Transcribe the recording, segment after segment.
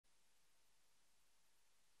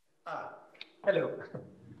Hello.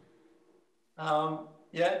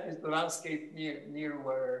 Yeah, it's the landscape near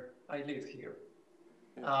where I live here.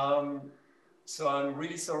 So I'm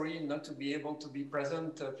really sorry not to be able to be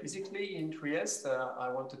present physically in Trieste.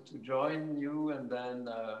 I wanted to join you, and then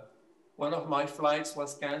one of my flights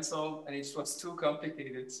was canceled, and it was too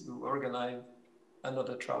complicated to organize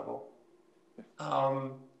another travel.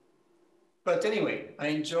 But anyway, I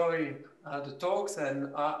enjoy the talks,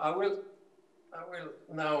 and I will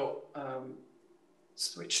now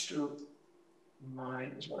switch to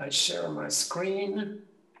I share my screen.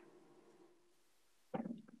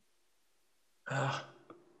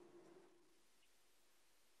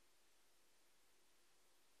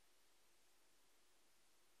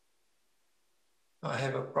 I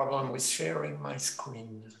have a problem with sharing my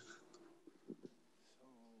screen.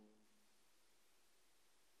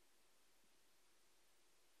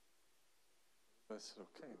 That's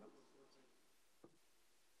okay.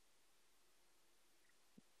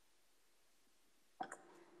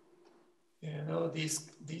 You know,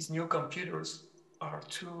 these new computers are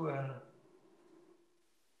too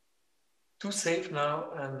safe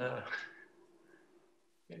now, and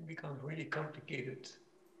it becomes really complicated.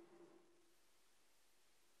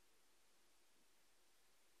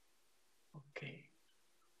 Okay.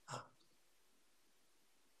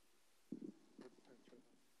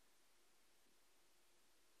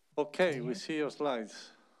 Okay, we see your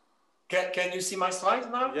slides. Can you see my slides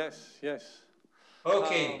now? Yes, yes.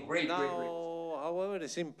 Okay, great, now, great, great. However,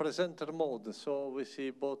 it's in presenter mode, so we see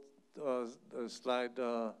both the slide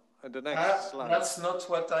and the next slide. That's not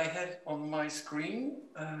what I have on my screen.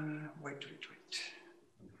 Wait.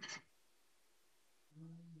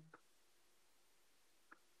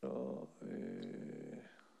 So,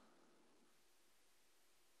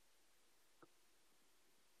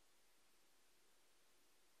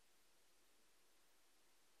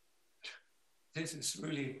 this is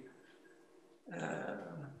really,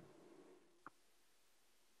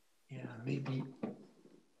 yeah, maybe.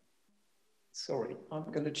 Sorry, I'm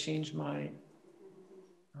going to change my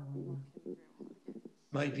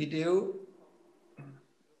my video.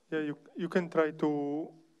 Yeah, you can try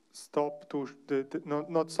to stop to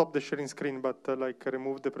not stop the sharing screen, but like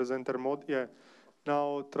remove the presenter mode. Yeah.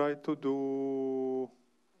 Now try to do.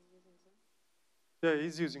 Yeah,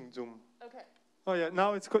 he's using Zoom. Okay. Oh yeah,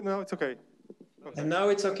 now it's good. Now it's okay. And now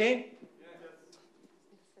it's okay? Yes.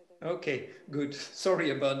 Okay, good.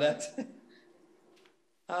 Sorry about that.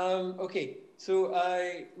 Okay, so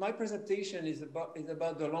my presentation is about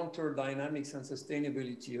the long-term dynamics and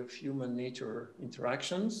sustainability of human-nature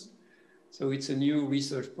interactions. So it's a new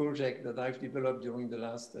research project that I've developed during the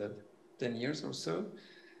last 10 years or so.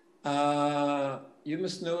 You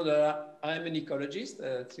must know that I'm an ecologist,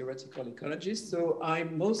 a theoretical ecologist. So I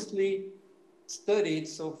mostly studied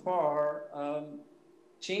so far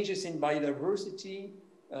changes in biodiversity.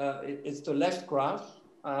 It's the left graph.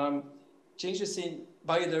 Changes in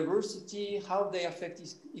biodiversity, how they affect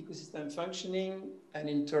ecosystem functioning, and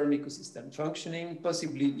in turn ecosystem functioning,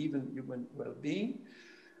 possibly even human well-being.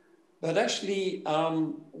 But actually,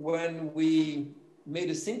 when we made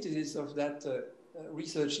a synthesis of that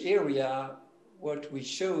research area, what we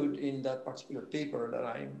showed in that particular paper that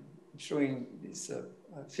I'm showing this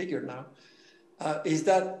figure now, is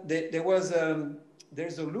that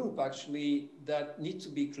there's a loop actually that needs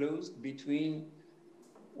to be closed between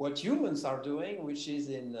what humans are doing, which is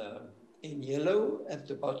in yellow at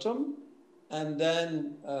the bottom, and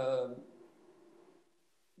then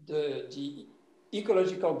the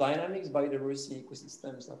ecological dynamics, biodiversity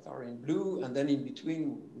ecosystems that are in blue, and then in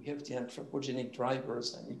between we have the anthropogenic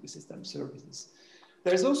drivers and ecosystem services.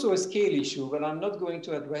 There's also a scale issue, but I'm not going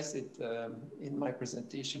to address it in my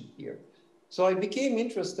presentation here. So I became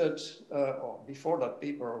interested, or before that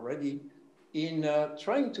paper already, in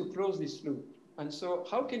trying to close this loop. And so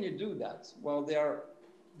how can you do that? Well, there are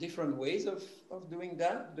different ways of doing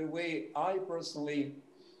that. The way I personally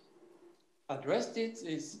addressed it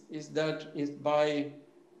is by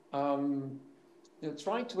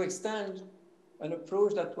trying to extend an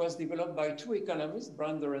approach that was developed by two economists,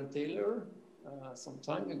 Brander and Taylor, some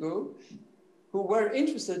time ago, who were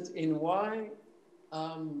interested in why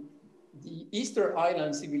the Easter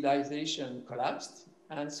Island civilization collapsed.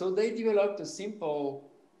 And so they developed a simple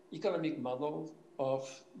economic model of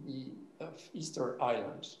Easter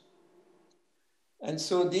Island. And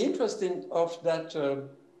so the interest of that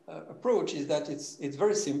approach is that it's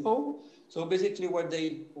very simple. So basically what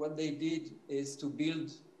they did is to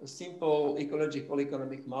build a simple ecological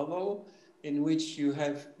economic model in which you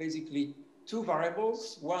have basically two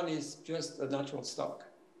variables. One is just a natural stock,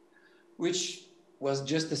 which was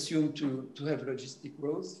just assumed to have logistic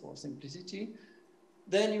growth for simplicity.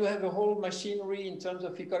 Then you have a whole machinery in terms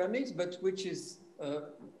of economics, but which is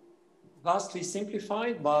vastly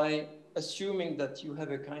simplified by assuming that you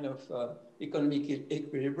have a kind of economic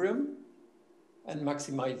equilibrium and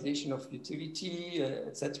maximization of utility,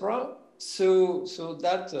 etc. So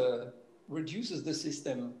that reduces the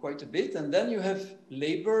system quite a bit. And then you have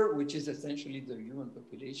labor, which is essentially the human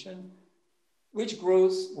population, which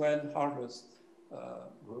grows when harvests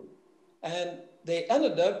grow. And they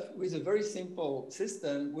ended up with a very simple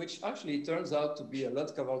system, which actually turns out to be a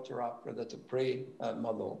Lotka-Volterra predator-prey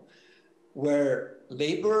model, where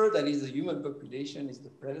labor, that is the human population, is the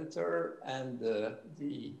predator, and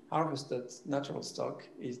the harvested natural stock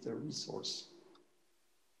is the resource.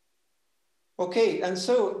 Okay, and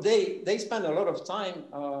so they spent a lot of time,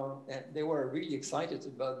 they were really excited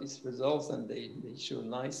about these results, and they show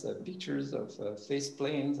nice pictures of phase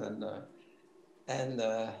planes and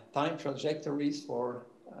time trajectories for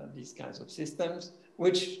these kinds of systems,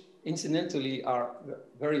 which incidentally are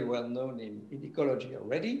very well known in ecology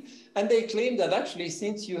already. And they claim that actually,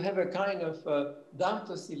 since you have a kind of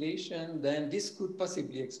damped oscillation, then this could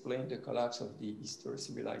possibly explain the collapse of the Easter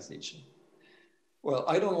civilization. Well,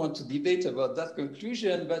 I don't want to debate about that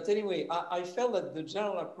conclusion, but anyway, I felt that the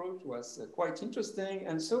general approach was quite interesting.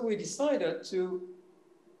 And so we decided to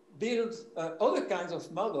build other kinds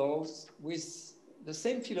of models with the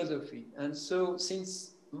same philosophy. And so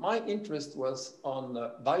since my interest was on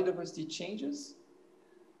biodiversity changes,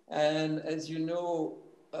 and as you know,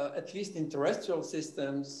 at least in terrestrial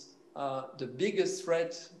systems, the biggest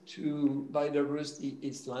threat to biodiversity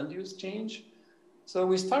is land use change. So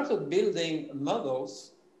we started building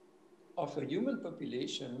models of a human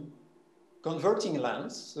population converting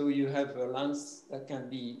lands. So you have lands that can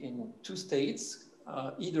be in two states,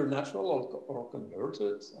 either natural or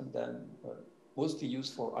converted, and then mostly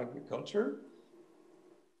used for agriculture.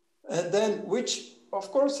 And then, which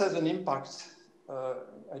of course has an impact,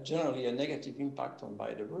 generally a negative impact on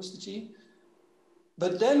biodiversity.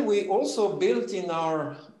 But then we also built in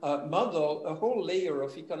our model a whole layer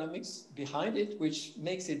of economics behind it, which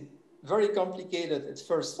makes it very complicated at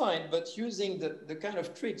first sight, but using the kind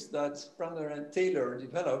of tricks that Pranner and Taylor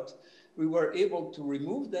developed, we were able to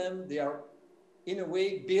remove them. They are, in a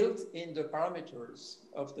way, built in the parameters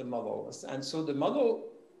of the model. And so the model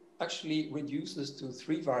actually reduces to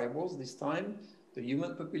 3 variables this time: the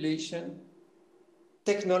human population,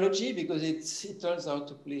 technology, because it turns out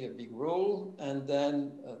to play a big role, and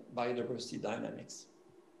then biodiversity dynamics.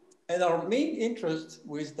 And our main interest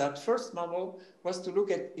with that first model was to look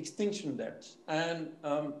at extinction depth. And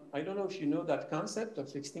I don't know if you know that concept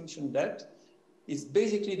of extinction depth. It's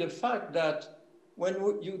basically the fact that when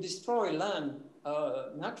you destroy land,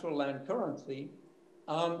 natural land currently,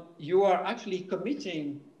 you are actually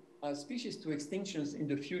committing species to extinctions in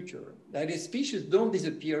the future. That is, species don't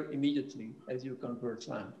disappear immediately as you convert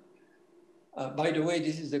land. By the way,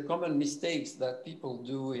 this is the common mistakes that people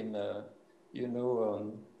do in, you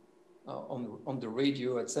know, on the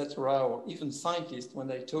radio, etc., or even scientists, when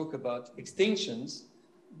they talk about extinctions,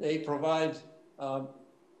 they provide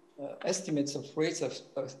estimates of rates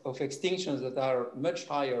of extinctions that are much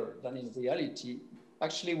higher than in reality.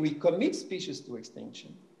 Actually, we commit species to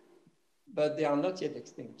extinction, but they are not yet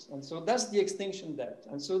extinct. And so that's the extinction depth.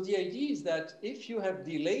 And so the idea is that if you have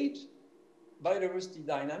delayed biodiversity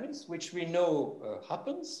dynamics, which we know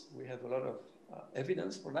happens, we have a lot of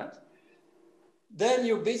evidence for that, then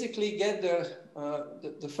you basically get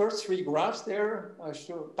the first 3 graphs there,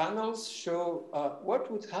 panels show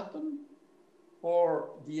what would happen for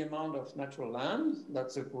the amount of natural land,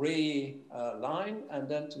 that's a gray line, and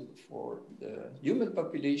then for the human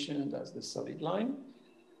population, that's the solid line.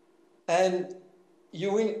 And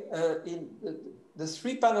you, in the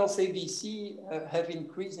 3 panels ABC have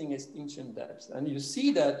increasing extinction depths. And you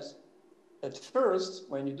see that at first,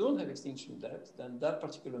 when you don't have extinction depth, then that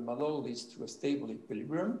particular model leads to a stable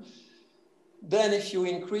equilibrium. Then if you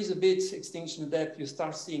increase a bit extinction depth, you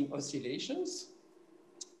start seeing oscillations.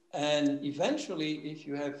 And eventually, if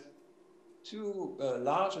you have too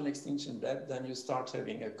large an extinction depth, then you start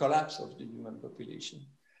having a collapse of the human population.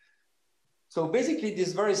 So basically,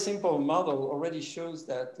 this very simple model already shows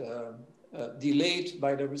that delayed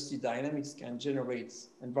biodiversity dynamics can generate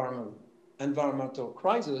environmental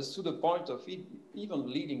crisis to the point of even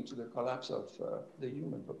leading to the collapse of the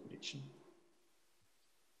human population.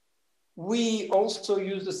 We also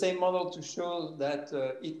use the same model to show that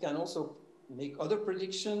it can also make other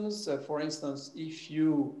predictions. For instance, if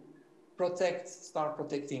you start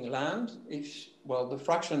protecting land, well, the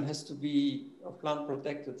fraction has to be, of land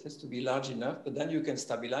protected has to be large enough, but then you can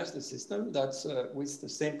stabilize the system. That's with the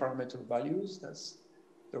same parameter values. That's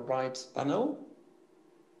the right panel.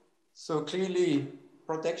 So clearly,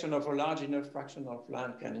 protection of a large enough fraction of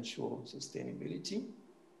land can ensure sustainability.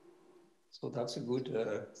 So that's a good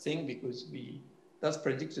thing because that's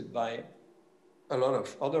predicted by a lot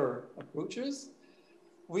of other approaches.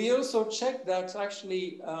 We also checked that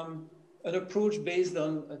actually an approach based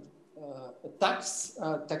on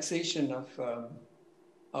taxation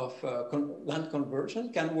of land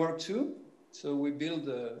conversion can work too. So we build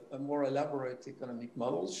a more elaborate economic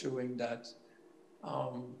model showing that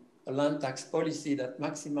a land tax policy that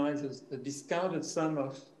maximizes the discounted sum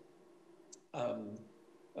of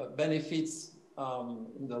benefits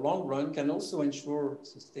in the long run can also ensure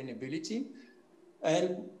sustainability.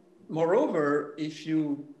 And moreover, if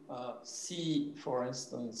you see, for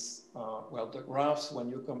instance, well, the graphs, when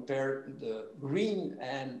you compare the green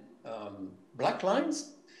and black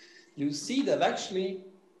lines, you see that actually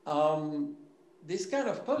this kind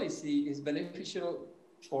of policy is beneficial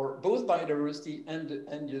for both biodiversity and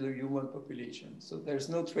the human population. So there's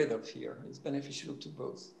no trade-off here. It's beneficial to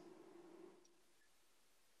both.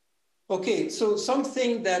 Okay, so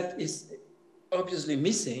something that is obviously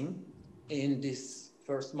missing in these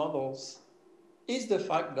first models is the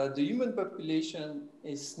fact that the human population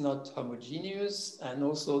is not homogeneous, and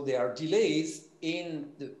also there are delays in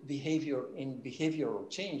the behavioral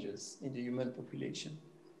changes in the human population.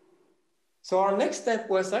 So our next step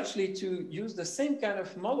was actually to use the same kind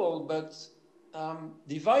of model, but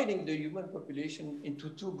dividing the human population into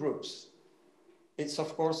two groups. It's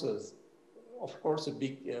of course a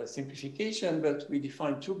big simplification, but we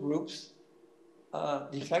define two groups,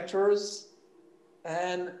 defectors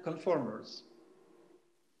and conformers.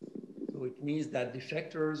 So it means that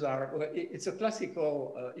defectors are, it's a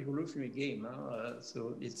classical evolutionary game,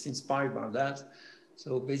 so it's inspired by that.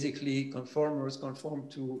 So basically conformers conform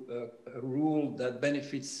to a rule that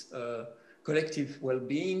benefits collective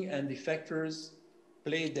well-being, and defectors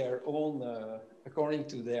play their own, according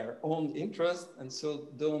to their own interest, and so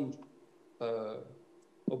don't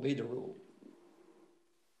obey the rule.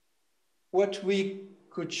 What we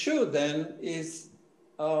could show then is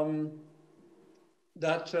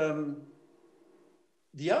that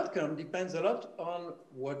the outcome depends a lot on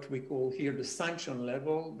what we call here the sanction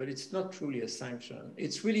level, but it's not truly a sanction.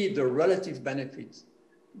 It's really the relative benefit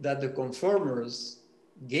that the conformers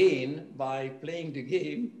gain by playing the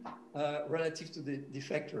game relative to the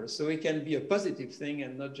defectors. So it can be a positive thing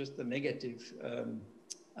and not just a negative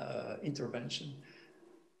intervention.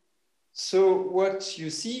 So what you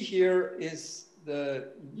see here is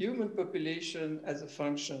the human population as a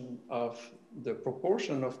function of the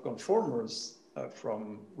proportion of conformers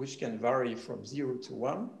which can vary from 0 to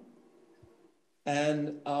 1.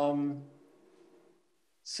 And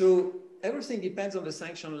so everything depends on the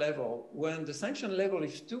sanction level. When the sanction level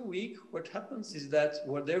is too weak, what happens is that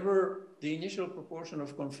whatever the initial proportion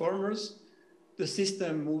of conformers, the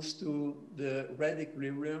system moves to the red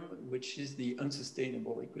equilibrium, which is the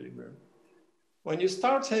unsustainable equilibrium. When you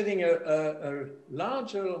start having a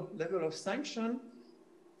larger level of sanction,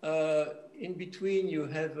 in between you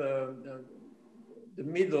have the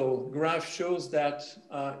middle graph shows that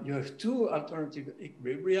you have two alternative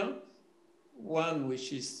equilibria, one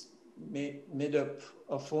which is made up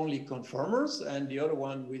of only conformers and the other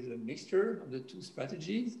one with a mixture of the two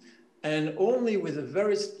strategies, and only with a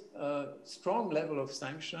very strong level of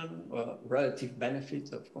sanction or relative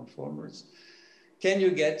benefit of conformers can you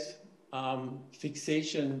get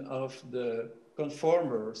fixation of the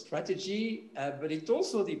conformer strategy, but it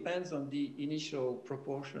also depends on the initial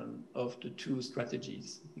proportion of the two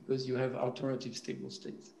strategies because you have alternative stable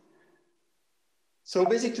states. So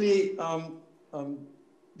basically,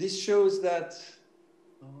 this shows that,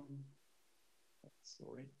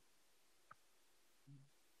 sorry.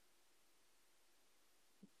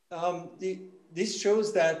 This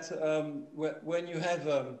shows that when you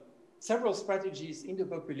have several strategies in the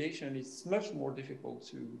population, it's much more difficult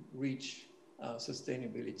to reach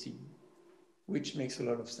sustainability, which makes a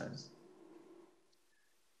lot of sense.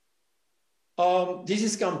 This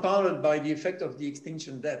is compounded by the effect of the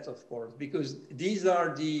extinction depth, of course, because these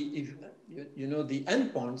are the, the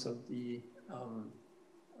endpoints of the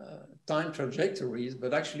time trajectories,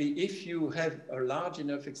 but actually if you have a large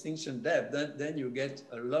enough extinction depth, then you get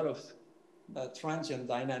a lot of transient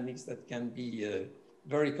dynamics that can be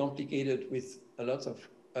very complicated with a lot of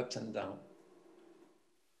ups and downs.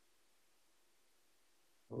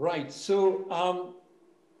 Right, so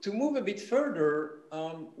to move a bit further,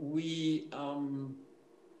 we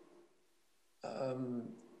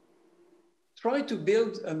try to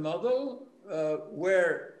build a model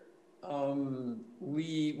where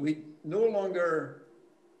we no longer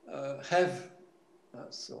have,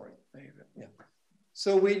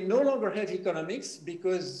 So we no longer have economics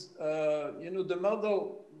because,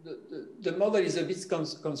 the model is a bit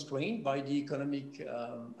constrained by the economic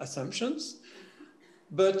assumptions,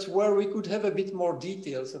 but where we could have a bit more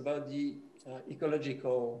details about the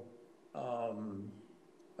ecological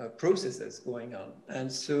processes going on.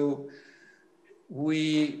 And so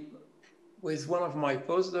with one of my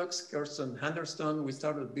postdocs, Kirsten Henderson, we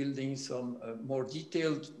started building some more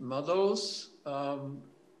detailed models.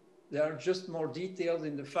 They are just more detailed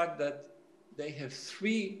in the fact that they have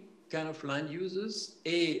 3 kind of land uses.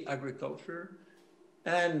 A, agriculture,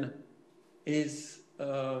 N is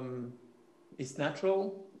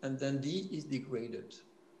natural, and then D is degraded.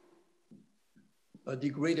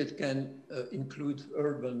 Degraded can include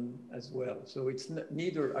urban as well. So it's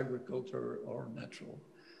neither agriculture or natural.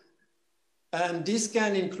 And this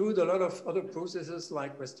can include a lot of other processes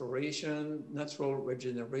like restoration, natural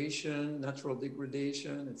regeneration, natural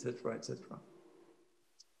degradation, etc., etc.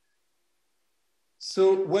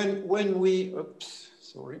 So when we,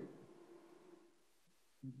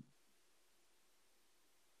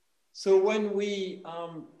 So when we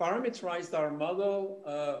parameterized our model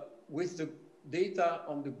with the data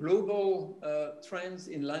on the global trends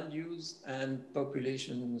in land use and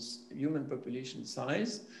populations, human population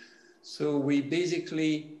size, so we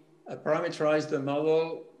basically parameterized the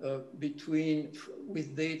model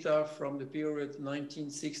with data from the period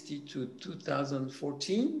 1960 to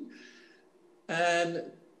 2014. And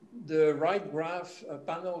the right graph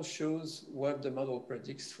panel shows what the model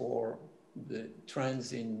predicts for the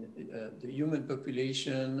trends in the human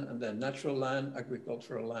population and then natural land,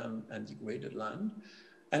 agricultural land, and degraded land.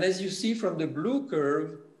 And as you see from the blue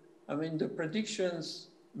curve, I mean, the predictions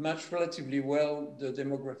match relatively well the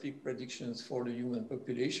demographic predictions for the human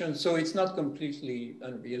population. So it's not completely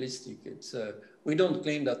unrealistic. We don't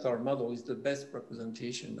claim that our model is the best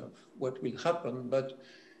representation of what will happen, but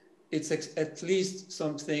it's at least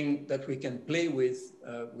something that we can play with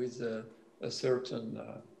a certain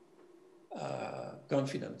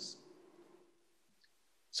confidence.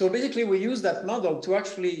 So basically we use that model to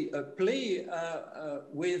actually play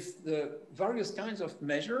with the various kinds of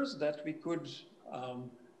measures that we could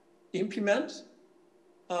implement.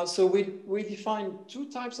 So we define 2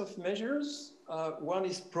 types of measures. One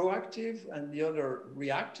is proactive and the other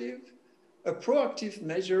reactive. A proactive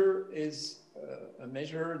measure is a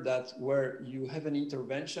measure where you have an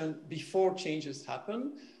intervention before changes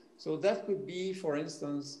happen. So that could be, for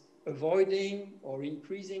instance, avoiding or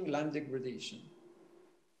increasing land degradation.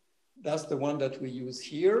 That's the one that we use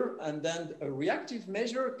here. And then a reactive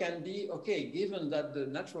measure can be, okay, given that the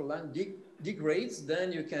natural land degrades,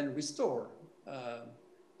 then you can restore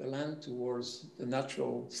the land towards the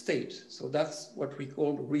natural state. So that's what we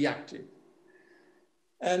call reactive.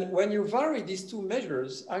 And when you vary these 2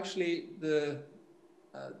 measures, actually the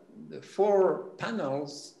 4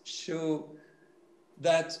 panels show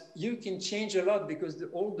that you can change a lot because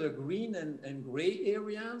all the green and gray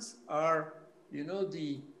areas are,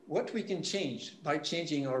 what we can change by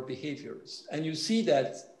changing our behaviors. And you see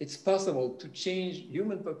that it's possible to change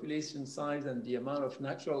human population size and the amount of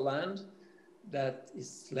natural land that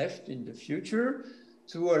is left in the future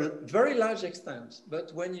to a very large extent.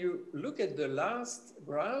 But when you look at the last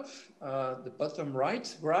graph, the bottom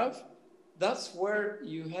right graph, that's where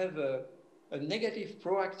you have a negative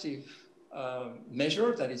proactive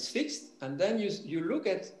measure that is fixed. And then you look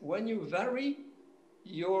at when you vary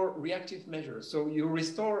your reactive measures. So you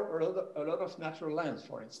restore a lot of natural lands,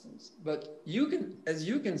 for instance. But as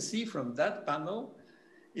you can see from that panel,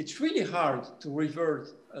 it's really hard to revert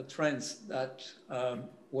trends that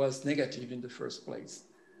was negative in the first place.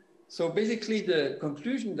 So basically the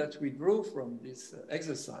conclusion that we draw from this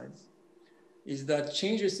exercise is that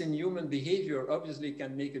changes in human behavior obviously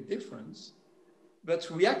can make a difference, but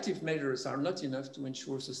reactive measures are not enough to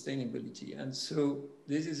ensure sustainability. And so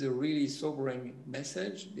this is a really sobering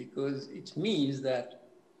message because it means that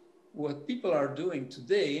what people are doing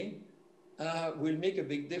today will make a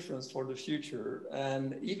big difference for the future.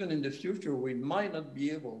 And even in the future, we might not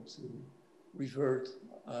be able to reverse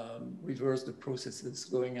the processes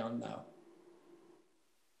going on now.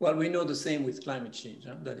 Well, we know the same with climate change,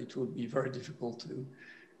 that it will be very difficult to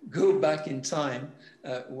go back in time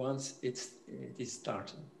once it is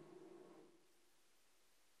started.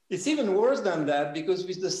 It's even worse than that because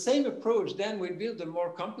with the same approach, then we build a more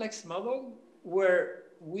complex model where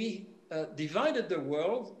we divided the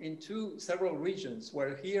world into several regions,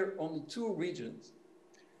 where here only 2 regions.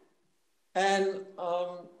 And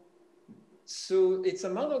so it's a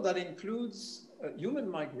model that includes human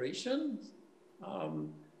migration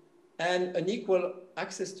and unequal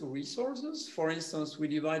access to resources. For instance, we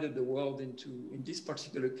divided the world into, in this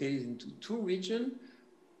particular case, into two regions.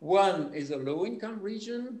 One is a low-income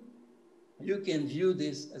region. You can view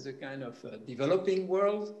this as a kind of developing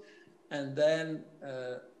world, and then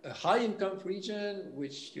a high-income region,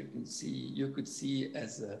 which you could see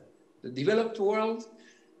as the developed world.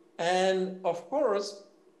 And of course,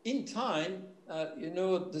 in time, you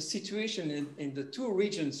know, the situation in the two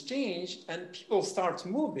regions changed, and people start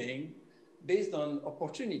moving based on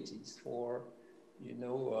opportunities for, you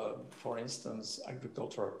know, for instance,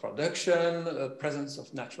 agricultural production, presence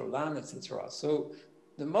of natural land, etc. So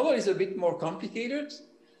the model is a bit more complicated,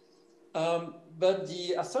 but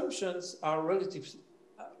the assumptions are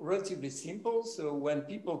relatively simple. So when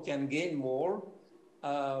people can gain more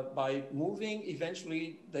by moving,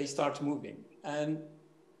 eventually they start moving. And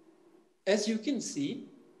as you can see,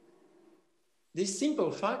 this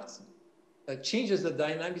simple fact changes the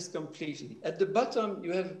dynamics completely. At the bottom,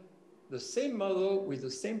 you have the same model with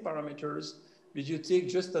the same parameters, but you take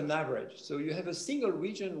just an average. So you have a single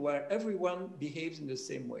region where everyone behaves in the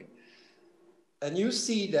same way. And you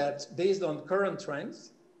see that based on current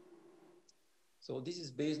trends, so this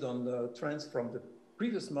is based on the trends from the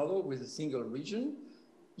previous model with a single region,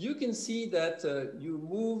 you can see that you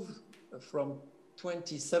move from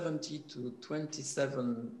 2070 to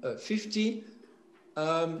 2750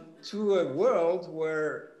 to a world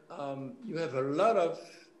where you have a lot of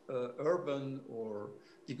urban or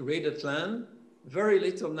degraded land, very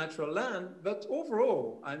little natural land, but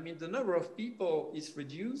overall, I mean, the number of people is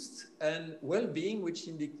reduced, and well-being, which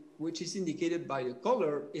is indicated by the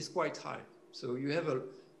color, is quite high. So you have a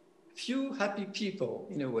few happy people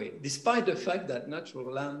in a way, despite the fact that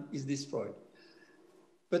natural land is destroyed.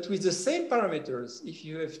 But with the same parameters, if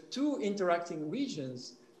you have two interacting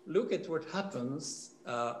regions, look at what happens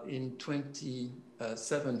in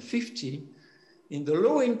 2750. In the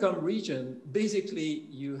low-income region, basically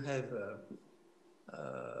you have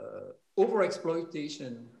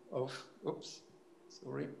overexploitation of,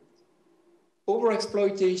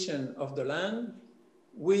 overexploitation of the land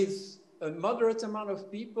with a moderate amount of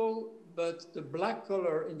people, but the black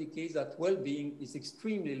color indicates that well-being is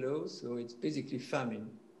extremely low, so it's basically famine.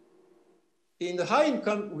 In the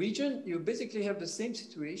high-income region, you basically have the same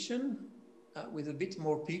situation with a bit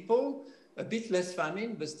more people, a bit less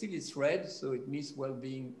famine, but still it's red, so it means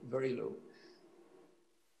well-being very low.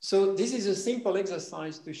 So this is a simple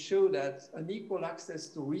exercise to show that unequal access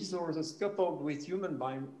to resources coupled with human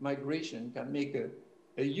migration can make a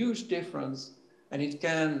huge difference, and it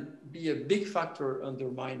can be a big factor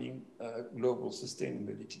undermining global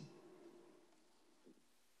sustainability.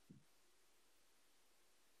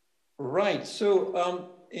 Right, so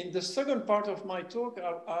in the second part of my talk,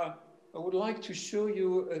 I would like to show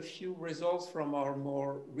you a few results from our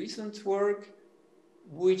more recent work,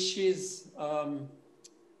 which is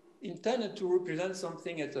intended to represent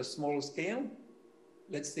something at a small scale,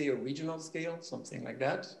 let's say a regional scale, something like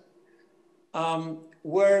that,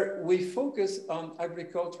 where we focus on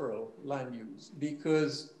agricultural land use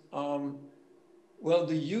because, well,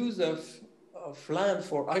 the use of land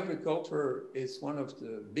for agriculture is one of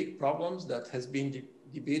the big problems that has been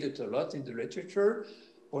debated a lot in the literature.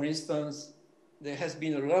 For instance, there has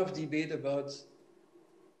been a lot of debate about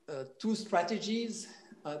two strategies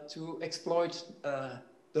to exploit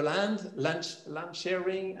the land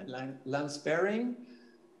sharing and land sparing.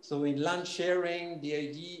 So in land sharing, the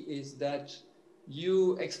idea is that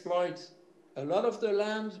you exploit a lot of the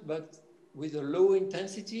land, but with a low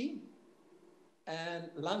intensity. And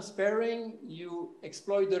land sparing, you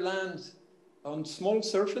exploit the land on small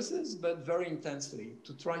surfaces, but very intensely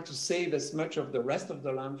to try to save as much of the rest of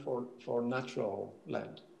the land for natural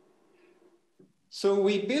land. So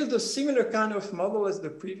we built a similar kind of model as the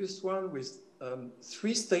previous one with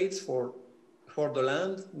 3 states for the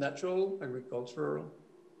land: natural, agricultural,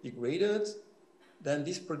 degraded. Then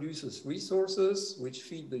this produces resources which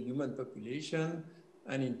feed the human population,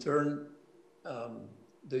 and in turn,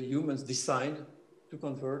 the humans decide to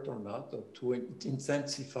convert or not, or to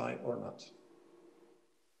intensify or not.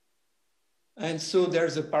 And so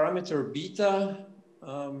there's a parameter beta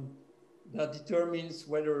that determines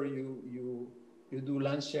whether you do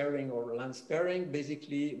land sharing or land sparing.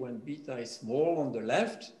 Basically, when beta is small on the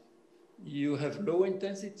left, you have low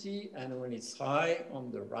intensity, and when it's high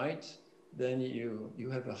on the right, then you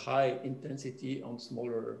have a high intensity on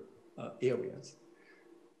smaller areas.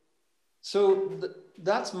 So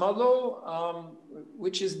that model,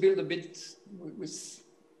 which is built a bit with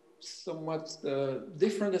somewhat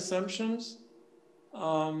different assumptions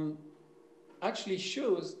actually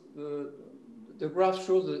shows the graph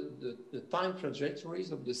shows the time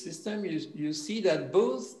trajectories of the system. You see that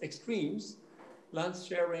both extremes, land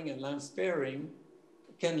sharing and land sparing,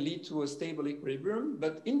 can lead to a stable equilibrium,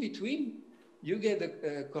 but in between, you get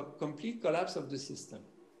a complete collapse of the system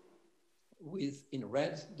with, in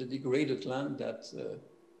red, the degraded land that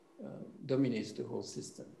dominates the whole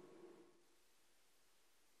system.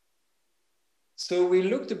 So we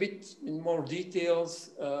looked a bit in more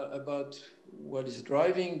details about what is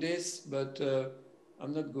driving this, but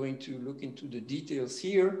I'm not going to look into the details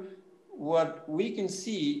here. What we can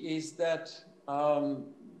see is that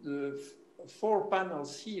the 4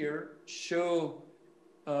 panels here show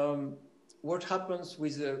what happens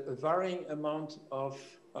with a varying amount of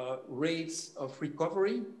rates of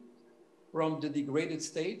recovery from the degraded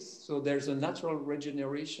states. So there's a natural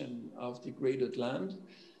regeneration of degraded land.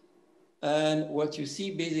 And what you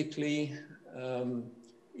see basically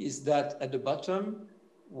is that at the bottom,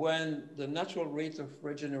 when the natural rate of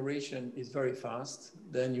regeneration is very fast,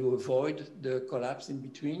 then you avoid the collapse in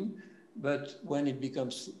between. But when it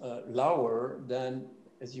becomes lower, then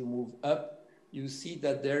as you move up, you see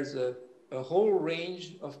that there's a whole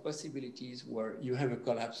range of possibilities where you have a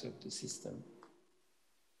collapse of the system.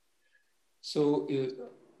 So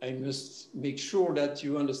I must make sure that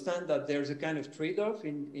you understand that there's a kind of trade-off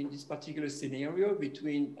in this particular scenario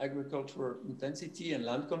between agricultural intensity and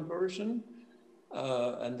land conversion.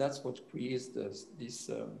 And that's what creates these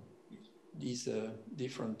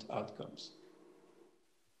different outcomes.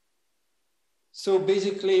 So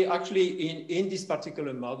basically, actually, in this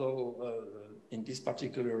particular model, in this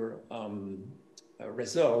particular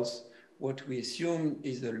results, what we assume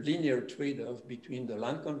is a linear trade-off between the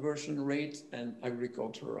land conversion rate and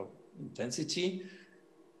agricultural intensity.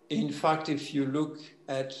 In fact, if you look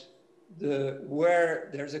at where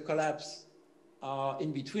there's a collapse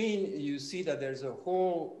in between, you see that there's a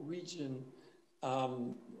whole region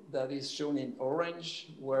that is shown in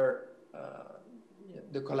orange where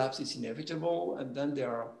the collapse is inevitable, and then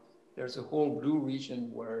there's a whole blue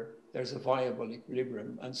region where there's a viable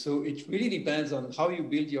equilibrium. And so it really depends on how you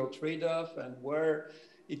build your trade-off and where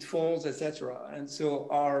it falls, etc. And so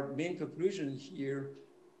our main conclusion here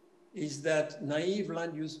is that naive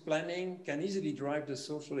land use planning can easily drive the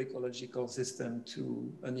social ecological system to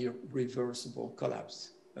an irreversible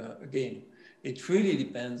collapse. Again, it really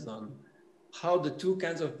depends on how the two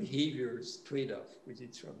kinds of behaviors trade off with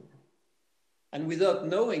each other. And without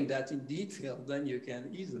knowing that in detail, then you can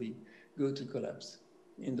easily go to collapse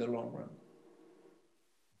in the long run.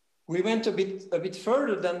 We went a bit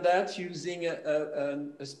further than that using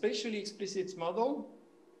a spatially explicit model.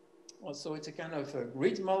 Also, it's a kind of a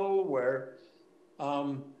grid model where,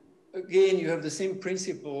 again, you have the same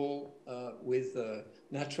principle with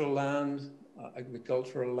natural land,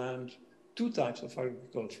 agricultural land, 2 types of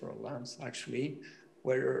agricultural lands, actually,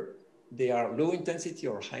 where they are low intensity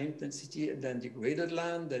or high intensity, and then degraded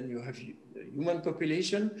land, then you have the human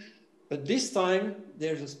population. But this time,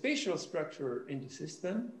 there's a spatial structure in the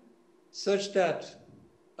system such that,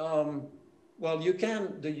 well,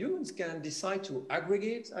 the humans can decide to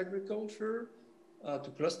aggregate agriculture,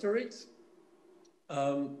 to cluster it.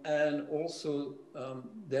 And also,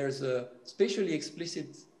 there's a spatially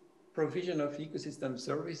explicit provision of ecosystem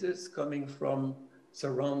services coming from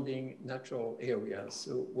surrounding natural areas.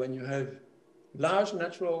 So when you have large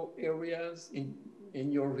natural areas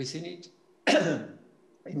in your vicinity,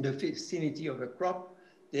 in the vicinity of a crop,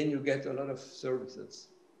 then you get a lot of services.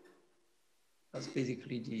 That's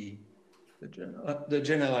basically the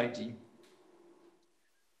general idea.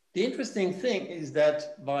 The interesting thing is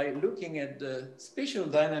that by looking at the spatial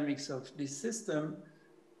dynamics of this system,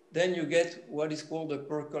 then you get what is called a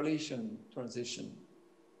percolation transition,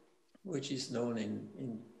 which is known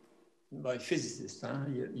by physicists,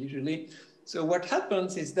 usually. So what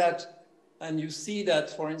happens is that, and you see that,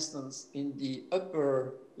 for instance, in the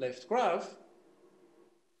upper left graph,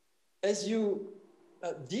 as you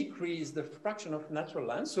decrease the fraction of natural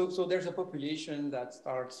land, so there's a population that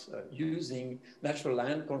starts using natural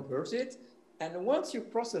land, converts it, and once you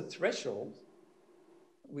cross a threshold,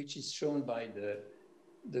 which is shown by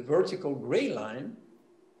the vertical gray line,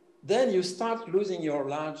 then you start losing your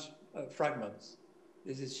large fragments.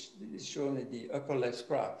 This is shown in the upper left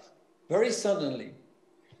graph, very suddenly.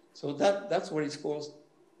 So that's what is called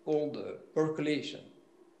percolation.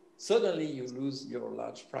 Suddenly you lose your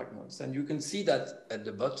large fragments. And you can see that at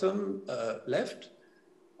the bottom left,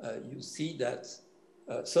 you see that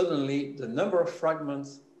suddenly the number of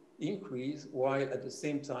fragments increase while at the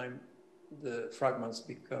same time the fragments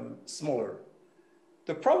become smaller.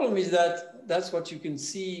 The problem is that that's what you can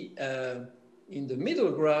see in the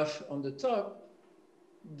middle graph on the top.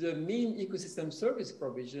 The mean ecosystem service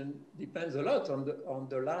provision depends a lot on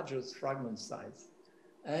the largest fragment size.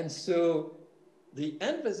 And so the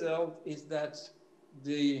end result is that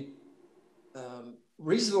the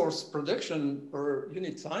resource production per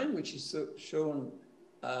unit time, which is shown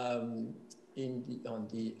on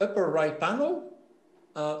the upper right panel,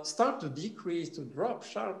 start to decrease, to drop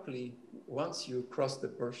sharply once you cross the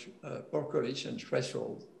percolation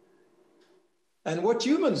threshold. And what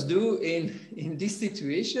humans do in this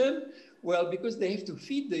situation, well, because they have to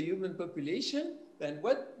feed the human population, then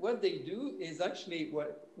what they do is actually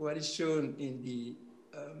what is shown in the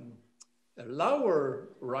lower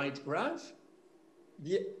right graph.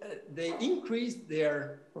 They increase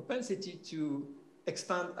their propensity to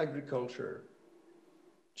expand agriculture.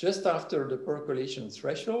 Just after the percolation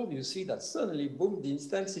threshold, you see that suddenly, boom, the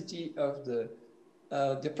intensity of the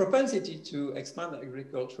propensity to expand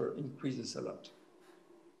agriculture increases a lot.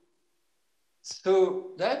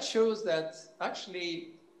 So that shows that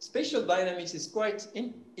actually spatial dynamics is quite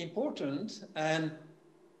important, and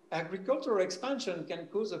agricultural expansion can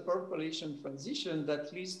cause a percolation transition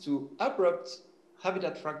that leads to abrupt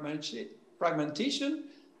habitat fragmentation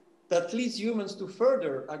that leads humans to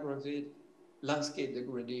further aggravate landscape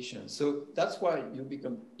degradation. So that's why you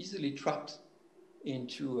become easily trapped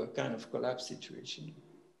into a kind of collapse situation.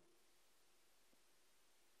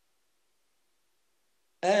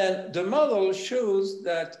 And the model shows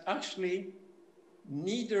that actually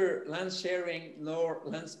neither land sharing nor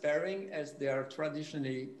land sparing, as they are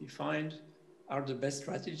traditionally defined, are the best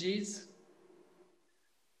strategies.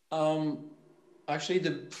 Actually,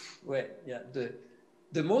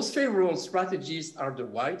 the most favorable strategies are the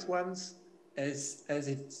white ones, as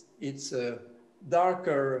it's a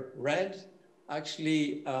darker red.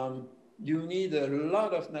 Actually, you need a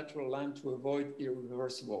lot of natural land to avoid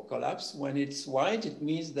irreversible collapse. When it's white, it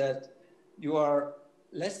means that you are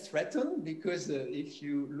less threatened, because if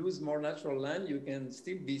you lose more natural land, you can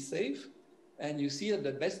still be safe. And you see that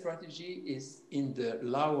the best strategy is in the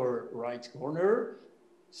lower right corner.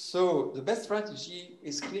 So the best strategy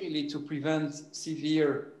is clearly to prevent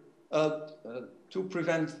severe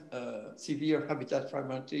habitat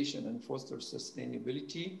fragmentation and foster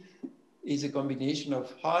sustainability. Is a combination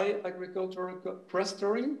of high agricultural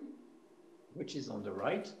clustering, which is on the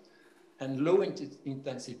right, and low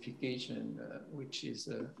intensification, which is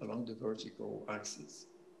along the vertical axis.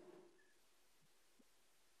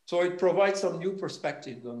 So it provides some new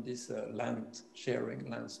perspective on this land sharing,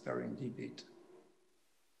 land sparing debate.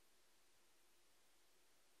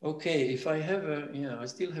 Okay, if I have I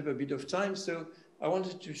still have a bit of time, so I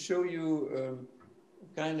wanted to show you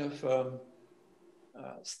kind of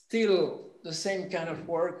still the same kind of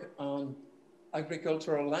work on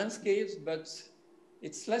agricultural landscapes, but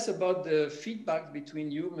it's less about the feedback between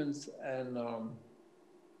humans and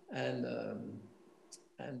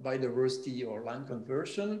biodiversity or land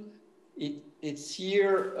conversion. It's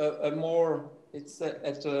here it's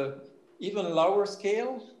at an even lower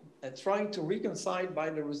scale, trying to reconcile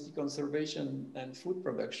biodiversity conservation and food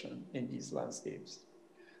production in these landscapes.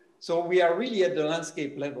 So we are really at the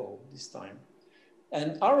landscape level this time.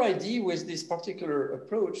 And our idea with this particular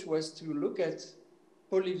approach was to look at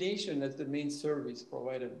pollination as the main service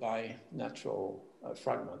provided by natural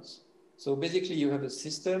fragments. So basically you have a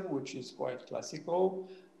system which is quite classical,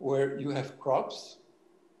 where you have crops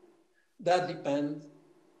that depend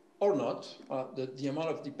or not, the amount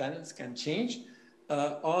of dependence can change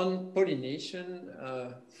on pollination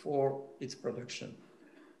for its production.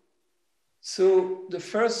 So the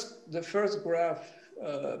first graph,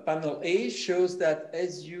 panel A, shows that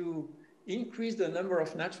as you increase the number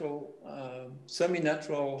of natural,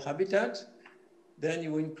 semi-natural habitat, then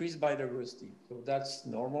you increase biodiversity. So that's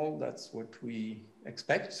normal, that's what we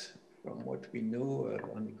expect from what we know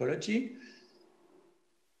on ecology.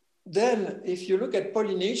 Then if you look at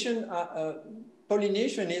pollination,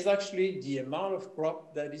 pollination is actually the amount of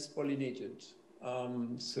crop that is pollinated.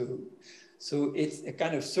 So it's a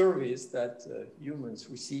kind of service that humans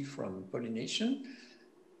receive from pollination.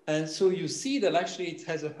 And so you see that actually it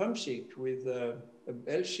has a hump shape with a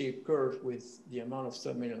bell-shaped curve with the amount of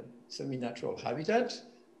semi-natural habitat,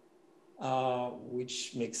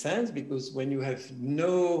 which makes sense because when you have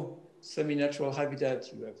no semi-natural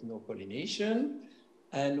habitat, you have no pollination.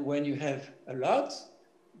 And when you have a lot,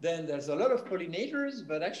 then there's a lot of pollinators,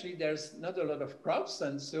 but actually there's not a lot of crops.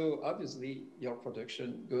 And so obviously your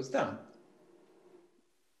production goes down.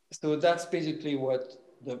 So that's basically what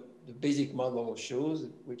the basic model shows,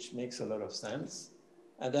 which makes a lot of sense.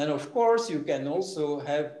 And then of course you can also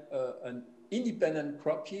have independent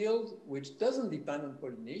crop yield, which doesn't depend on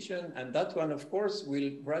pollination, and that one, of course,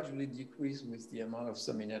 will gradually decrease with the amount of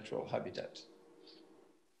semi-natural habitat.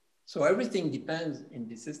 So everything depends in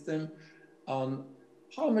the system on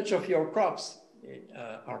how much of your crops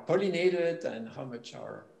are pollinated and how much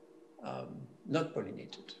are not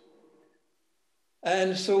pollinated.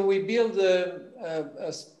 And so we build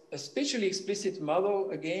a spatially explicit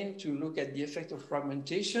model, again, to look at the effect of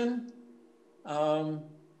fragmentation.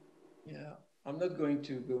 Yeah, I'm not going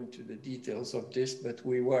to go into the details of this, but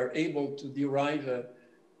we were able to derive a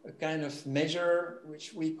kind of measure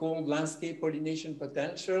which we call landscape pollination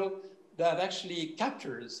potential that actually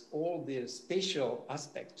captures all the spatial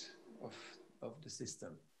aspect of the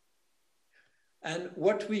system. And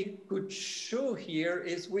what we could show here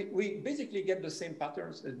is we basically get the same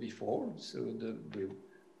patterns as before. So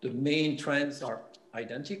the main trends are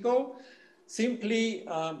identical. Simply,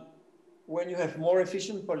 when you have more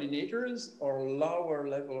efficient pollinators or lower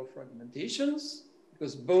level of fragmentations,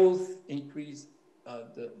 because both increase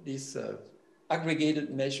this aggregated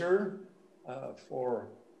measure for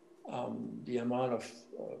the amount of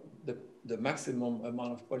the maximum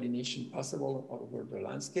amount of pollination possible over the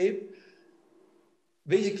landscape.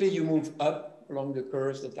 Basically, you move up along the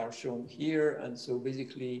curves that are shown here, and so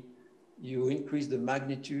basically you increase the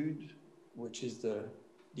magnitude, which is the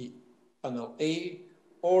panel A,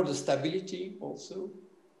 or the stability also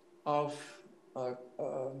of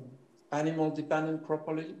animal-dependent crop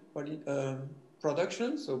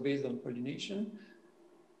production, so based on pollination,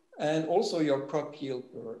 and also your crop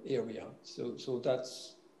yield per area. So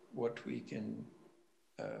that's what we can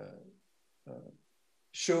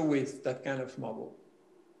show with that kind of model.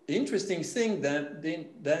 The interesting thing then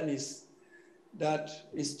is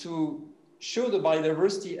to show the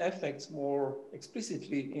biodiversity effects more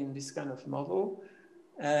explicitly in this kind of model.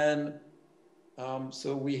 And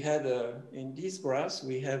so we had, in these graphs,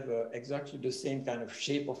 we have exactly the same kind of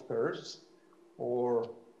shape of curves for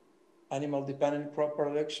animal-dependent crop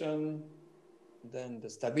production, then the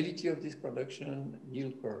stability of this production,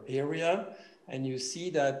 yield per area. And you see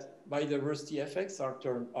that biodiversity effects are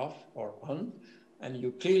turned off or on. And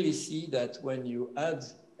you clearly see that when you add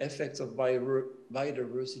effects of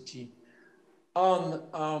biodiversity on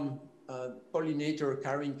pollinator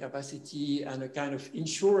carrying capacity and a kind of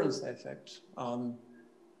insurance effect on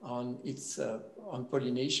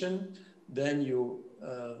pollination, then you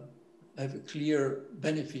have a clear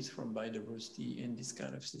benefit from biodiversity in this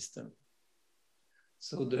kind of system.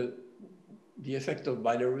 So the effect of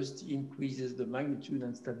biodiversity increases the magnitude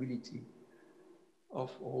and stability of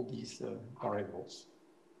all these variables.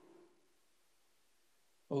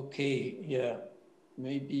 Okay, yeah,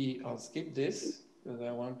 maybe I'll skip this because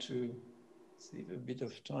I want to save a bit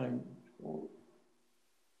of time for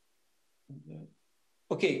that.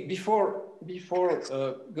 Okay, before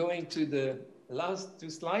going to the last two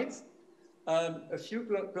slides, a few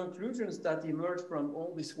conclusions that emerge from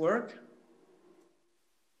all this work,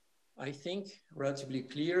 I think relatively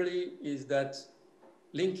clearly, is that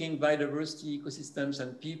linking biodiversity, ecosystems,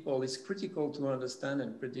 and people is critical to understand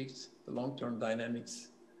and predict the long-term dynamics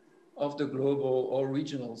of the global or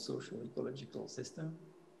regional social ecological system.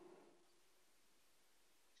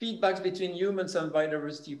 Feedbacks between humans and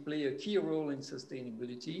biodiversity play a key role in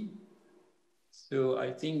sustainability. So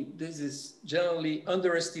I think this is generally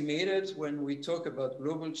underestimated when we talk about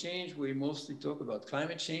global change. We mostly talk about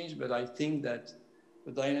climate change, but I think that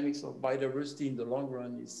the dynamics of biodiversity in the long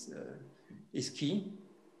run is key.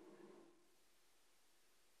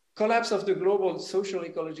 Collapse of the global social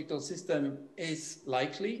ecological system is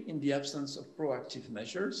likely in the absence of proactive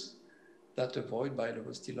measures that avoid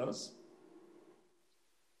biodiversity loss.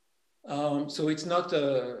 So it's not,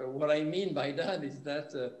 what I mean by that is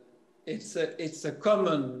that it's a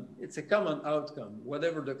common outcome,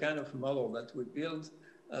 whatever the kind of model that we build.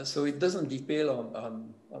 So it doesn't depend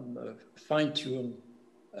on fine-tuned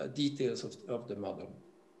details of the model.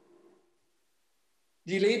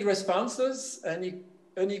 Delayed responses and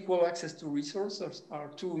unequal access to resources are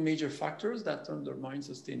two major factors that undermine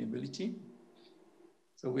sustainability.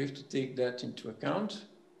 So we have to take that into account.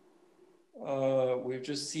 We've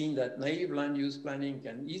just seen that naive land use planning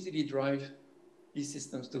can easily drive these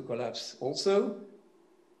systems to collapse also.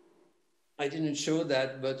 I didn't show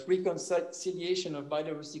that, but reconciliation of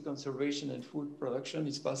biodiversity conservation and food production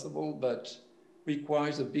is possible, but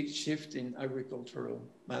requires a big shift in agricultural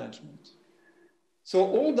management. So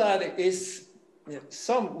all that is,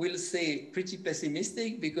 some will say pretty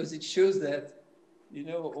pessimistic because it shows that, you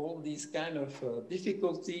know, all these kind of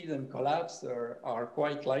difficulties and collapse are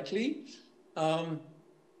quite likely.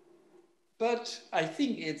 But I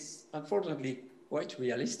think it's unfortunately quite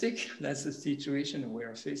realistic. That's the situation we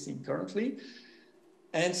are facing currently.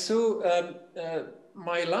 And so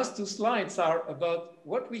my last two slides are about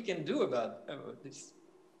what we can do about this.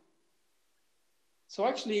 So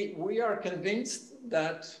actually, we are convinced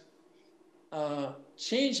that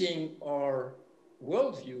changing our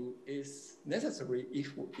worldview is necessary if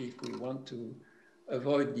we want to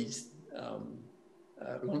avoid these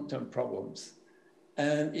long-term problems.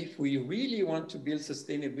 And if we really want to build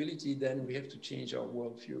sustainability, then we have to change our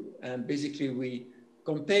worldview. And basically, we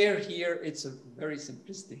compare here, it's a very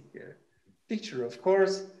simplistic picture, of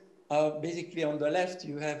course. Basically, on the left,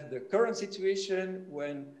 you have the current situation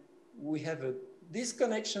when we have a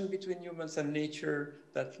disconnection between humans and nature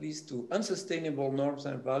that leads to unsustainable norms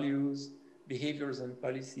and values, behaviors and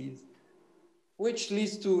policies, which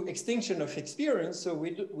leads to extinction of experience. So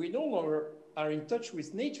we no longer are in touch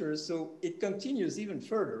with nature, so it continues even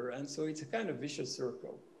further. And so it's a kind of vicious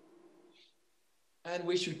circle. And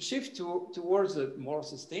we should shift towards a more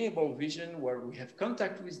sustainable vision where we have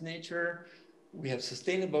contact with nature, we have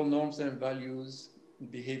sustainable norms and values,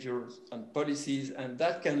 behaviors and policies, and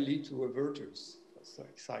that can lead to a virtuous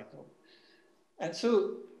cycle. And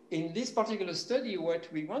so in this particular study, what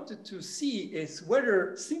we wanted to see is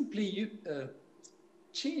whether simply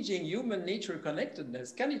changing human nature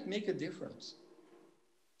connectedness, can it make a difference?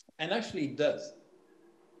 And actually it does.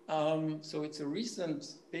 So it's a recent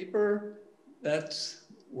paper that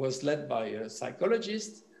was led by a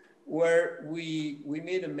psychologist where we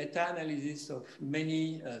made a meta-analysis of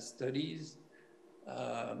many studies,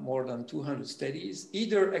 more than 200 studies,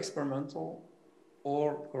 either experimental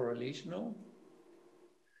or correlational.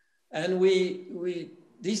 And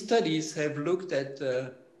these studies have looked at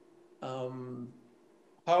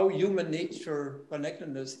how human nature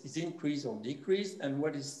connectedness is increased or decreased and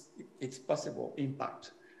what is its possible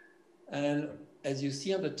impact. And as you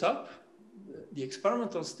see on the top, the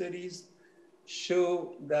experimental studies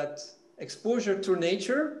show that exposure to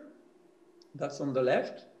nature, that's on the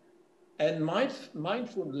left, and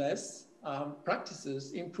mindfulness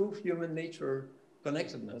practices improve human nature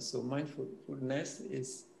connectedness. So mindfulness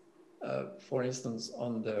is, for instance,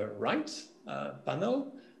 on the right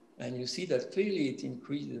panel, and you see that clearly it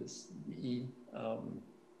increases the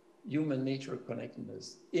human nature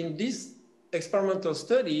connectedness. In these experimental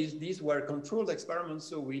studies, these were controlled experiments,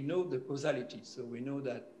 so we know the causality. So we know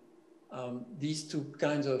that these two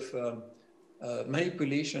kinds of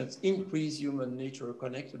manipulations increase human nature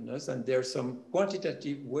connectedness, and there's some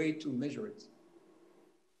quantitative way to measure it.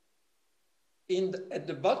 At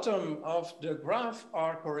the bottom of the graph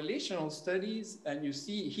are correlational studies, and you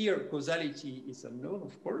see here causality is unknown,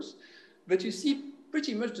 of course, but you see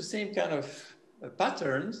pretty much the same kind of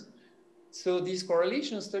patterns. So these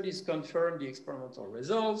correlation studies confirm the experimental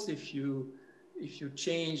results. If you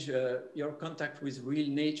change your contact with real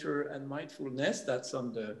nature and mindfulness, that's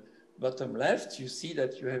on the bottom left, you see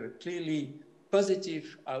that you have a clearly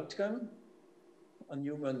positive outcome on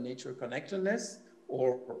human nature connectedness,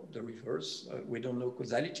 or the reverse, we don't know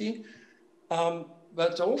causality.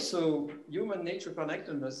 But also human nature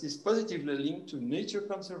connectedness is positively linked to nature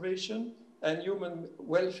conservation and human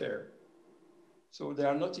welfare. So they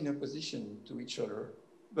are not in opposition to each other,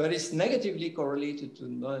 but it's negatively correlated to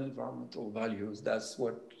non-environmental values. That's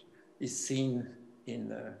what is seen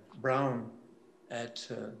in brown at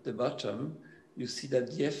the bottom. You see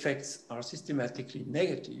that the effects are systematically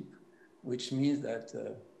negative, which means that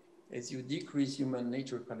as you decrease human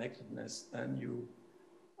nature connectedness and you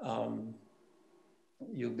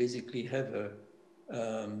basically have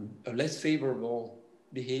a less favorable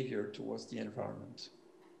behavior towards the environment.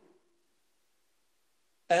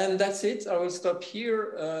 And that's it. I will stop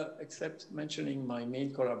here, except mentioning my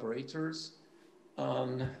main collaborators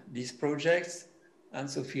on these projects: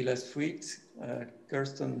 Anne-Sophie Lastfuit,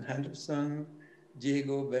 Kirsten Henderson,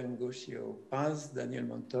 Diego Bengochio Paz, Daniel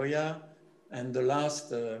Montoya, and the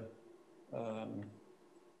last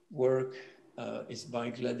work is by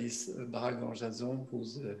Gladys Barragan-Jazon, who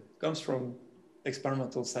comes from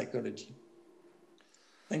experimental psychology.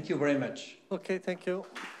 Thank you very much. Okay, thank you.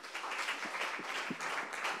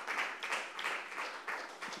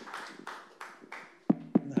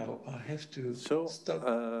 Now I have to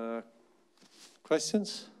stop.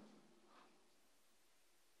 Questions?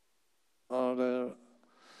 Are there?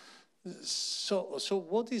 So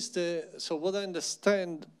what I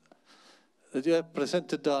understand that you have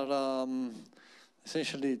presented are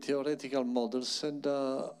essentially theoretical models, and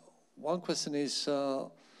one question is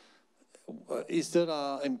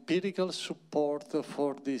there empirical support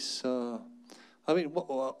for this? I mean,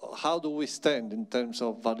 how do we stand in terms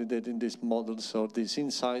of validating these models or these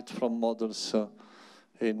insights from models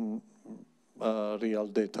in real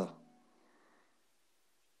data?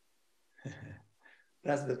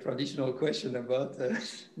 That's the traditional question about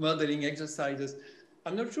modeling exercises.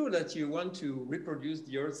 I'm not sure that you want to reproduce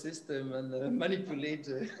the Earth system and manipulate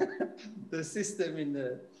the system in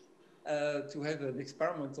to have an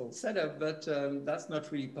experimental setup, but that's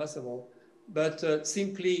not really possible. But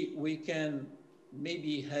simply we can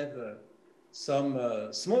maybe have some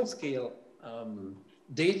small-scale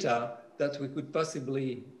data that we could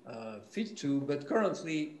possibly fit to, but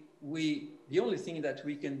currently the only thing that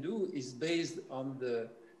we can do is based on the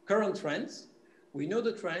current trends. We know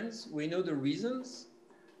the trends, we know the reasons,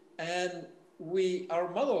 and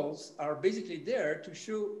our models are basically there to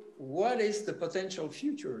show what is the potential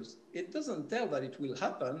futures. It doesn't tell that it will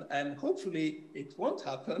happen, and hopefully it won't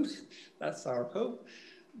happen. That's our hope.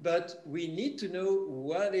 But we need to know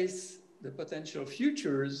what is the potential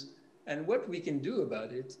futures and what we can do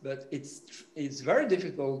about it. But it's very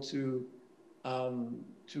difficult to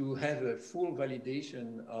have a full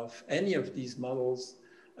validation of any of these models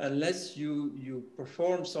unless you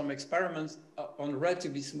perform some experiments on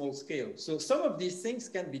relatively small scale. So some of these things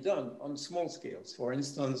can be done on small scales. For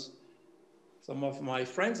instance, some of my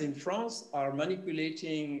friends in France are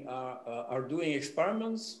manipulating, are doing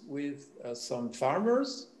experiments with some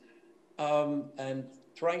farmers and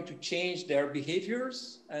trying to change their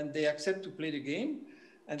behaviors, and they accept to play the game.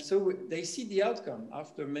 And so they see the outcome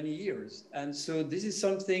after many years. And so this is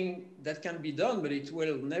something that can be done, but it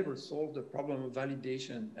will never solve the problem of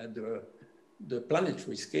validation at the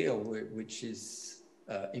planetary scale, which is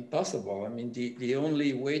impossible. I mean, the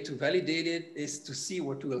only way to validate it is to see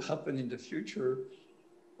what will happen in the future.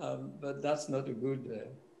 But that's not a good,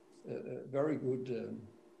 very good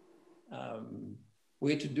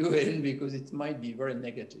way to do it, because it might be very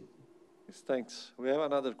negative. Yes, thanks. We have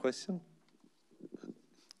another question.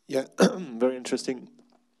 Yeah, very interesting.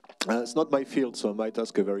 It's not my field, so I might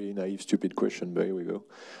ask a very naive, stupid question, but here we go.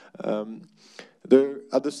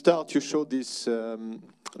 At the start, you showed this,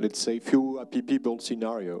 let's say, few happy people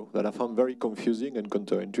scenario that I found very confusing and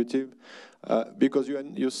counterintuitive, because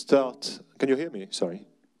you start, can you hear me? Sorry.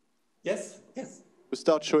 Yes, yes. You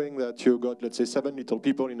start showing that you got, let's say, 7 little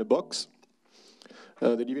people in a box.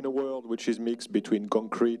 They live in a world which is mixed between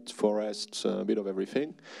concrete, forests, a bit of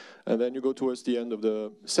everything. And then you go towards the end of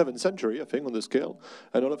the 7th century, I think, on the scale.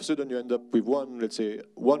 And all of a sudden you end up with one little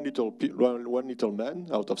man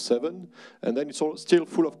out of 7. And then it's all still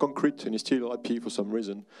full of concrete and he's still happy for some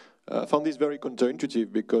reason. I found this very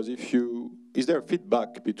counterintuitive, because is there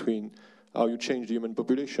feedback between how you change the human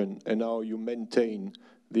population and how you maintain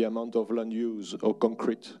the amount of land use or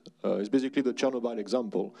concrete? It's basically the Chernobyl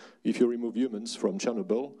example. If you remove humans from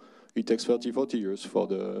Chernobyl, it takes 30, 40 years for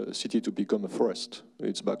the city to become a forest.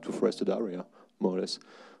 It's back to forested area, more or less.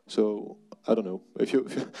 So, I don't know. If you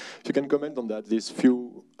can comment on that, this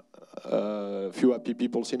few happy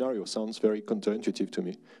people scenario sounds very counterintuitive to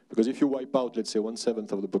me. Because if you wipe out, let's say, 1/7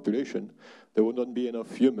 of the population, there would not be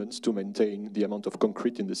enough humans to maintain the amount of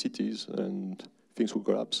concrete in the cities, and things will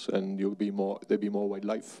collapse, and there'll be more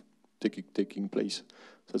wildlife taking place.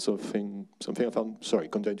 That's something I found, sorry,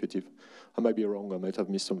 counterintuitive. I might be wrong, I might have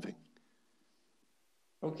missed something.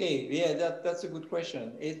 Okay, yeah, that's a good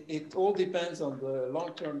question. It all depends on the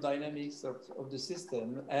long-term dynamics of the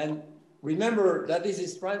system. And remember that this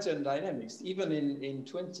is transient dynamics. Even in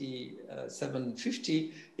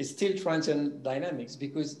 2750, it's still transient dynamics,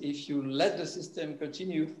 because if you let the system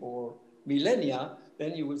continue for millennia,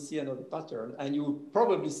 then you will see another pattern, and you will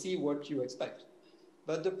probably see what you expect.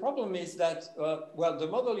 But the problem is that, well, the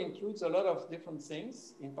model includes a lot of different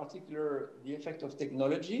things, in particular the effect of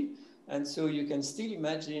technology. And so you can still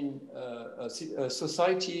imagine a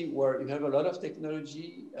society where you have a lot of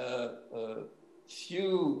technology,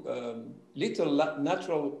 few little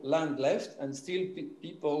natural land left, and still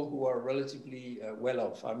people who are relatively well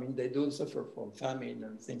off. I mean, they don't suffer from famine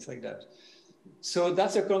and things like that. So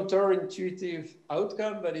that's a counterintuitive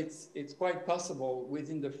outcome, but it's quite possible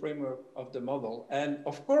within the framework of the model. And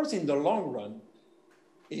of course, in the long run,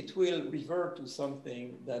 it will revert to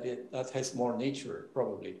something that has more nature,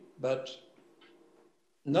 probably, but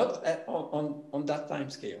not on that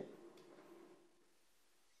time scale.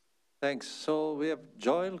 Thanks. So we have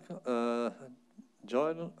Joel.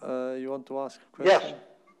 Joel, you want to ask a question? Yes.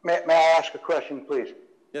 May I ask a question, please?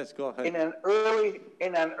 Yes, go ahead. In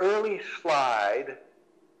an early slide,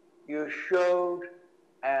 you showed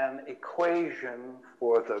an equation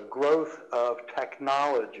for the growth of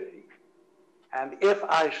technology. And if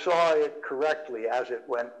I saw it correctly as it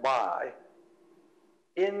went by,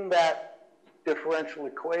 in that differential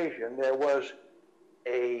equation, there was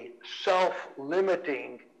a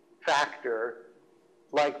self-limiting factor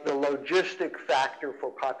like the logistic factor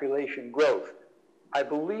for population growth. I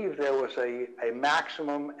believe there was a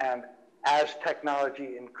maximum, and as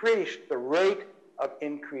technology increased, the rate of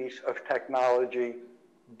increase of technology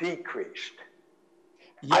decreased.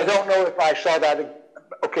 Yes. I don't know if I saw that.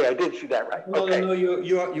 Okay, I did see that right. No, okay. no,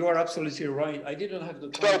 you are absolutely right. I didn't have the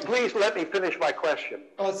time. So please let me finish my question.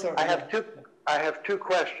 Oh, sorry. I have two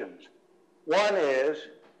questions. One is,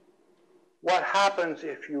 what happens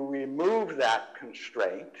if you remove that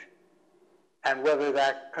constraint, and whether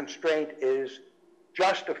that constraint is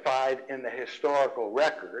justified in the historical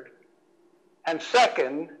record? And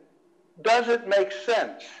second, does it make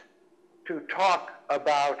sense to talk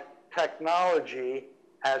about technology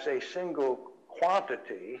as a single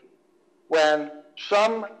quantity when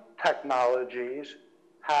some technologies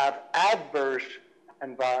have adverse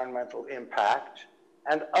environmental impact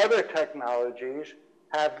and other technologies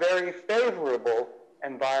have very favorable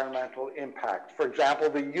environmental impact? For example,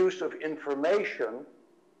 the use of information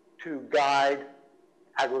to guide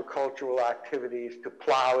agricultural activities, to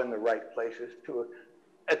plow in the right places,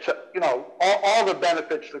 it's all the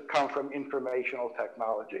benefits that come from informational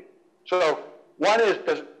technology. So one is,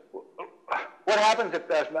 what happens if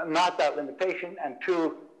there's not that limitation? And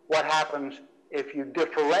two, what happens if you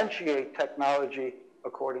differentiate technology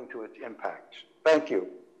according to its impacts? Thank you.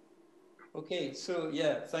 Okay, so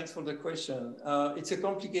yeah, thanks for the question. It's a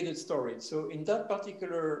complicated story. So in that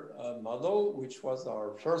particular model, which was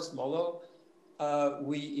our first model,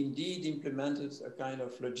 we indeed implemented a kind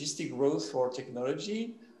of logistic growth for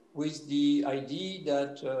technology with the idea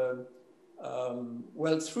that,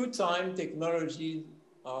 well, through time, technology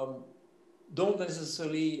don't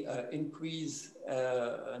necessarily increase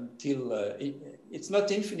until it's not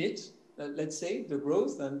infinite, let's say, the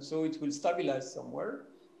growth, and so it will stabilize somewhere.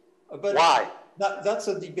 But why? That's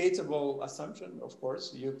a debatable assumption, of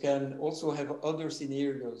course. You can also have other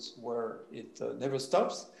scenarios where it never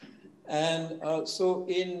stops. And so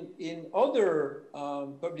in other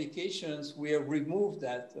publications, we have removed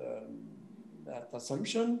that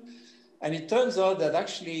assumption. And it turns out that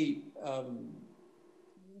actually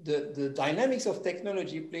the dynamics of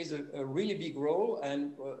technology plays a really big role.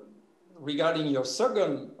 And regarding your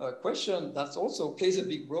second question, that also plays a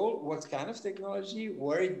big role. What kind of technology,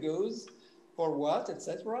 where it goes, for what,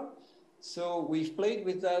 etc. So we've played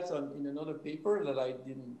with that in another paper that I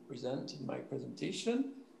didn't present in my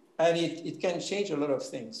presentation. And it can change a lot of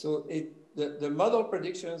things. So the model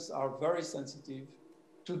predictions are very sensitive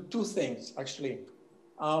to two things, actually.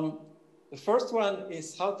 The first one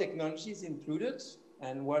is how technology is included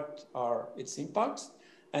and what are its impacts.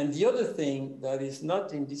 And the other thing that is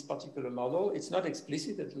not in this particular model, it's not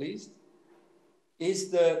explicit at least,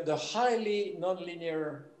 is the highly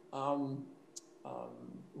nonlinear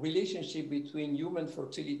relationship between human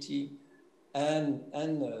fertility and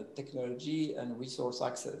technology and resource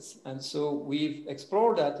access. And so we've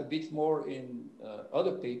explored that a bit more in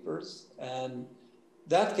other papers, and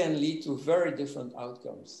that can lead to very different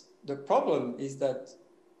outcomes. The problem is that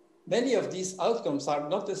many of these outcomes are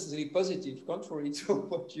not necessarily positive, contrary to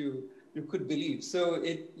what you could believe. So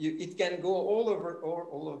it can go all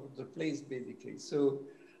over the place, basically. So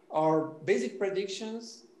our basic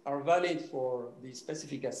predictions are valid for the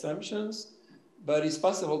specific assumptions, but it's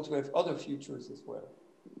possible to have other futures as well.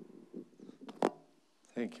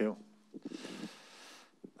 Thank you.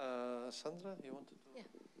 Sandra, you want to do?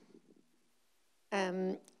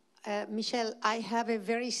 Yeah. Michel, I have a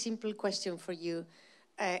very simple question for you.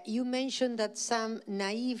 You mentioned that some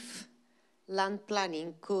naive land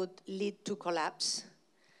planning could lead to collapse.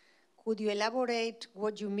 Could you elaborate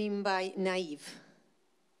what you mean by naive,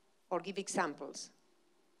 or give examples?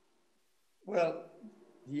 Well,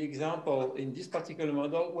 the example in this particular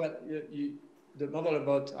model, well, the model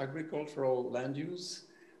about agricultural land use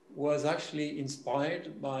was actually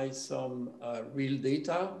inspired by some real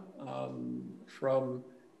data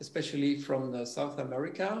especially from South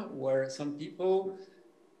America, where some people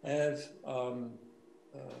have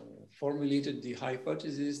formulated the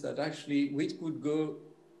hypothesis that actually we could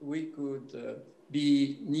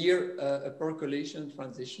be near a percolation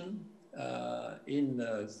transition in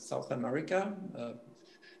South America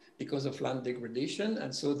because of land degradation.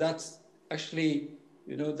 And so that's actually,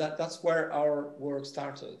 that's where our work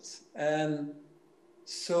started. And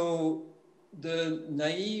so the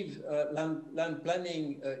naive land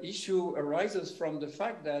planning issue arises from the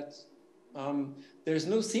fact that there's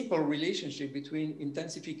no simple relationship between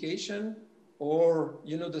intensification or,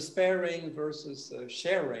 the sparing versus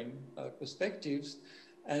sharing perspectives.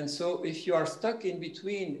 And so if you are stuck in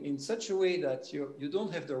between in such a way that you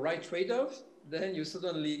don't have the right trade-off, then you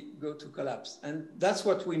suddenly go to collapse. And that's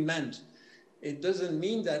what we meant it doesn't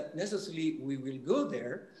mean that necessarily we will go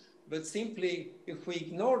there, but simply if we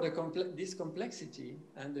ignore this complexity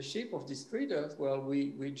and the shape of this trade-off, well,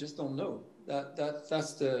 we just don't know.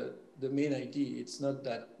 That's the main idea. It's not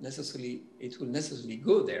that necessarily it will necessarily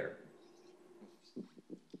go there.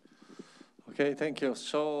 Okay, thank you.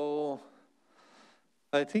 So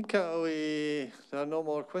I think there are no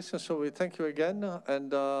more questions, so we thank you again,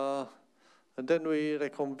 and then we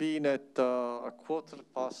reconvene at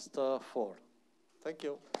 4:15. Thank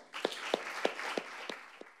you.